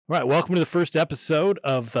All right, welcome to the first episode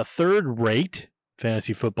of the third-rate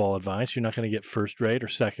fantasy football advice. You're not going to get first-rate or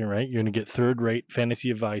second-rate. You're going to get third-rate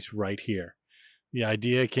fantasy advice right here. The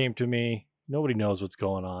idea came to me. Nobody knows what's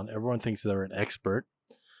going on. Everyone thinks they're an expert.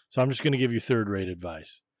 So I'm just going to give you third-rate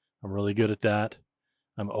advice. I'm really good at that.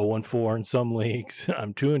 I'm 0-4 in some leagues.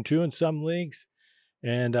 I'm 2-2 in some leagues.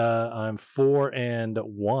 And I'm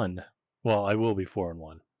 4-1. Well, I will be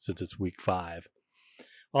 4-1 since it's week 5.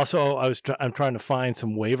 Also, I'm trying to find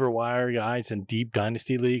some waiver wire guys in deep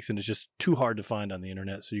dynasty leagues, and it's just too hard to find on the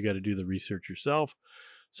internet, so you got to do the research yourself.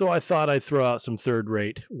 So I thought I'd throw out some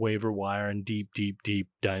third-rate waiver wire in deep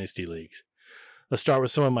dynasty leagues. Let's start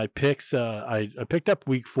with some of my picks. I picked up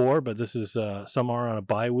week 4, but this is some are on a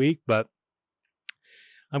bye week. But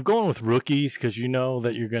I'm going with rookies because you know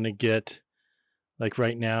that you're going to get, like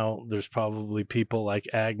right now, there's probably people like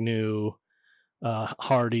Agnew,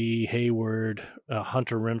 Hardy, Hayward,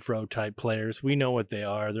 Hunter Renfrow type players. We know what they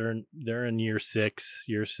are. They're in year 6,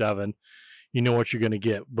 year 7. You know what you're going to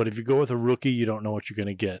get. But if you go with a rookie, you don't know what you're going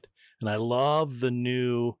to get. And I love the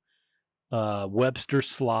new Webster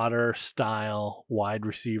Slaughter style wide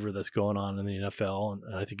receiver that's going on in the NFL.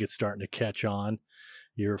 And I think it's starting to catch on.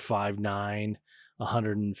 You're 5'9",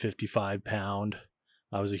 155 pound.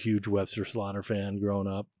 I was a huge Webster Slaughter fan growing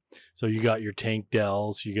up. So you got your Tank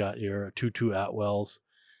Dells, you got your Tutu Atwells.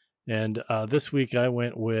 And this week I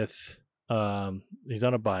went with, he's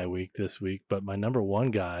on a bye week this week, but my number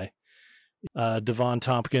one guy, Devon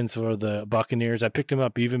Tompkins for the Buccaneers. I picked him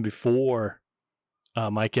up even before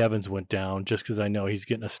Mike Evans went down, just because I know he's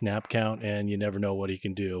getting a snap count and you never know what he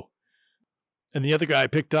can do. And the other guy I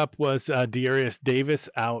picked up was Dearius Davis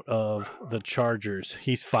out of the Chargers.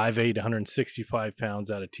 He's 5'8", 165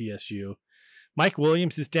 pounds out of TSU. Mike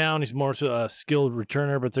Williams is down. He's more a skilled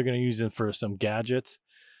returner, but they're going to use him for some gadgets.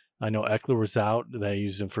 I know Eckler was out. They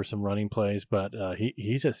used him for some running plays, but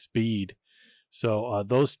he's a speed. So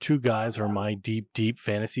those two guys are my deep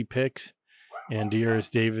fantasy picks, and Dearius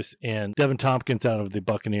Davis and Devin Tompkins out of the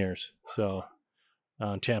Buccaneers, so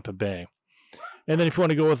Tampa Bay. And then if you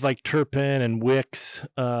want to go with like Turpin and Wicks,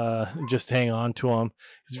 just hang on to them.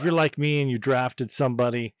 Because if you're like me and you drafted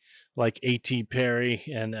somebody like A.T. Perry,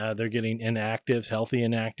 and they're getting inactives, healthy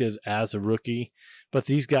inactives as a rookie. But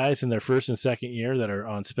these guys in their first and second year that are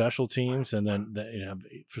on special teams and then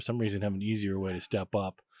for some reason have an easier way to step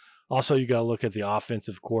up. Also, you got to look at the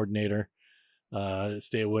offensive coordinator.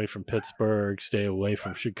 Stay away from Pittsburgh, stay away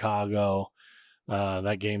from Chicago.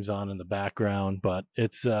 That game's on in the background, but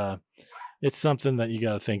it's something that you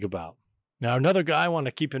got to think about. Now, another guy I want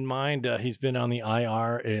to keep in mind, he's been on the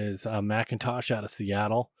IR, is McIntosh out of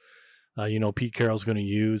Seattle. Pete Carroll's going to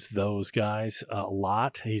use those guys a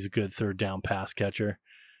lot. He's a good third down pass catcher.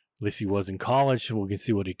 At least he was in college. So we can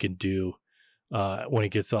see what he can do when he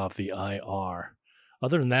gets off the IR.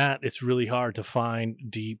 Other than that, it's really hard to find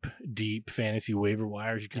deep fantasy waiver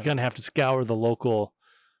wires. You're going to have to scour the local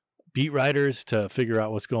beat writers to figure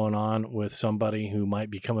out what's going on with somebody who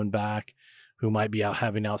might be coming back, who might be out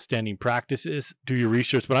having outstanding practices. Do your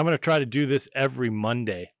research. But I'm going to try to do this every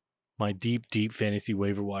Monday. My deep fantasy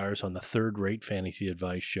waiver wires on the third-rate fantasy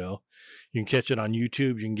advice show. You can catch it on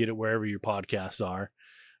YouTube. You can get it wherever your podcasts are.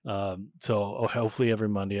 So hopefully every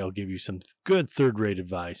Monday I'll give you some good third-rate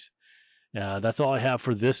advice. That's all I have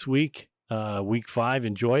for this week. Week 5,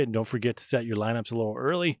 enjoy it. And don't forget to set your lineups a little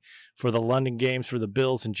early for the London games for the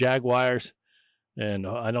Bills and Jaguars. And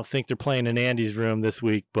I don't think they're playing in Andy's room this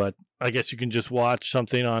week, but I guess you can just watch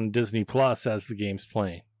something on Disney Plus as the game's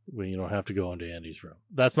playing. Well, you don't have to go into Andy's room.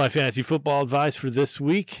 That's my fantasy football advice for this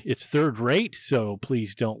week. It's third rate, so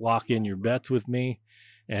please don't lock in your bets with me.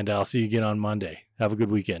 And I'll see you again on Monday. Have a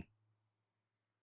good weekend.